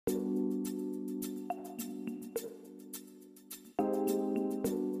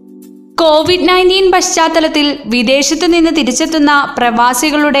COVID-19 പശ്ചാത്തലത്തിൽ വിദേശത്തു നിന്ന് തിരിച്ചെത്തുന്ന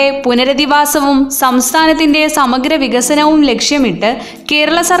പ്രവാസികളുടെ പുനരധിവാസവും സംസ്ഥാനത്തിന്റെ സമഗ്ര വികസനവും ലക്ഷ്യമിട്ട്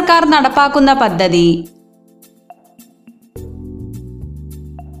കേരള സർക്കാർ നടപ്പാക്കുന്ന പദ്ധതി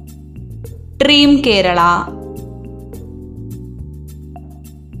ഡ്രീം കേരള.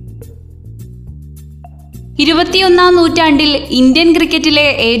 ഇരുപത്തിയൊന്നാം നൂറ്റാണ്ടിൽ ഇന്ത്യൻ ക്രിക്കറ്റിലെ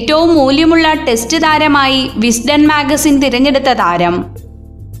ഏറ്റവും മൂല്യമുള്ള ടെസ്റ്റ് താരമായി വിസ്ഡൻ മാഗസിൻ തിരഞ്ഞെടുത്ത താരം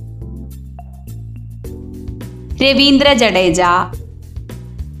രവീന്ദ്ര ജഡേജ.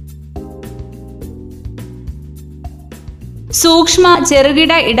 സൂക്ഷ്മ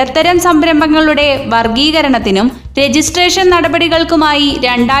ചെറുകിട ഇടത്തരം സംരംഭങ്ങളുടെ വർഗീകരണത്തിനും രജിസ്ട്രേഷൻ നടപടികൾക്കുമായി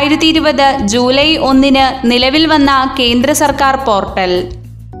 2020 ജൂലൈ 1 നിലവിൽ വന്ന കേന്ദ്ര സർക്കാർ പോർട്ടൽ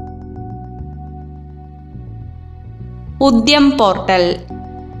ഉദ്യം പോർട്ടൽ.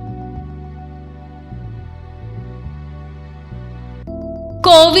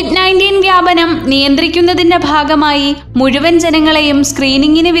 കോവിഡ്-19 വ്യാപനം നിയന്ത്രിക്കുന്നതിന്റെ ഭാഗമായി മുഴുവൻ ജനങ്ങളെയും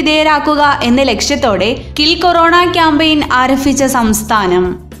സ്ക്രീനിങ്ങിന് വിധേയരാക്കുക എന്ന ലക്ഷ്യത്തോടെ കിൽ കൊറോണ ക്യാമ്പയിൻ ആരംഭിച്ച സംസ്ഥാനം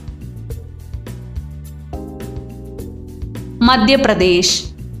മധ്യപ്രദേശ്.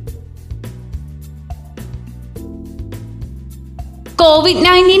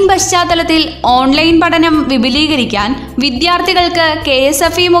 കോവിഡ്-19 പശ്ചാത്തലത്തിൽ ഓൺലൈൻ പഠനം വിപുലീകരിക്കാൻ വിദ്യാർത്ഥികൾക്ക്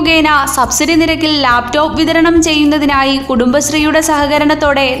KSFE മുഖേന സബ്സിഡി നിരക്കിൽ ലാപ്ടോപ്പ് വിതരണം ചെയ്യുന്നതിനായി കുടുംബശ്രീയുടെ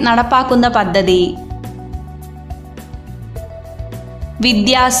സഹകരണത്തോടെ നടപ്പാക്കുന്ന പദ്ധതി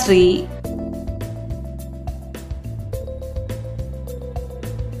വിദ്യാശ്രീ.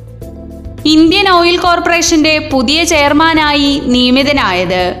 ഇന്ത്യൻ ഓയിൽ കോർപ്പറേഷന്റെ പുതിയ ചെയർമാനായി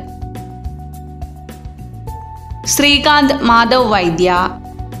നിയമിതനായത് ശ്രീകാന്ത് മാധവ് വൈദ്യ.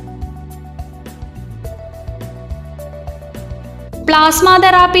 പ്ലാസ്മ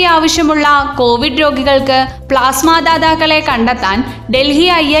തെറാപ്പി ആവശ്യമുള്ള കോവിഡ് രോഗികൾക്ക് പ്ലാസ്മ ദാതാക്കളെ കണ്ടെത്താൻ ഡൽഹി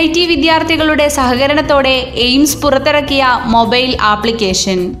IIT വിദ്യാർത്ഥികളുടെ സഹകരണത്തോടെ എയിംസ് പുറത്തിറക്കിയ മൊബൈൽ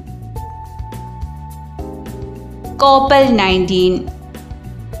ആപ്ലിക്കേഷൻ കോപ്പൽ-19.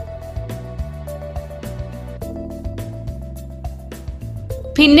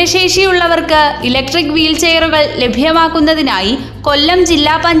 ഭിന്നശേഷിയുള്ളവർക്ക് ഇലക്ട്രിക് വീൽ ചെയറുകൾ ലഭ്യമാക്കുന്നതിനായി കൊല്ലം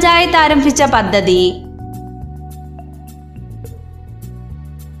ജില്ലാ പഞ്ചായത്ത് ആരംഭിച്ച പദ്ധതി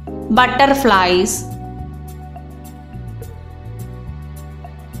ബട്ടർഫ്ലൈസ്.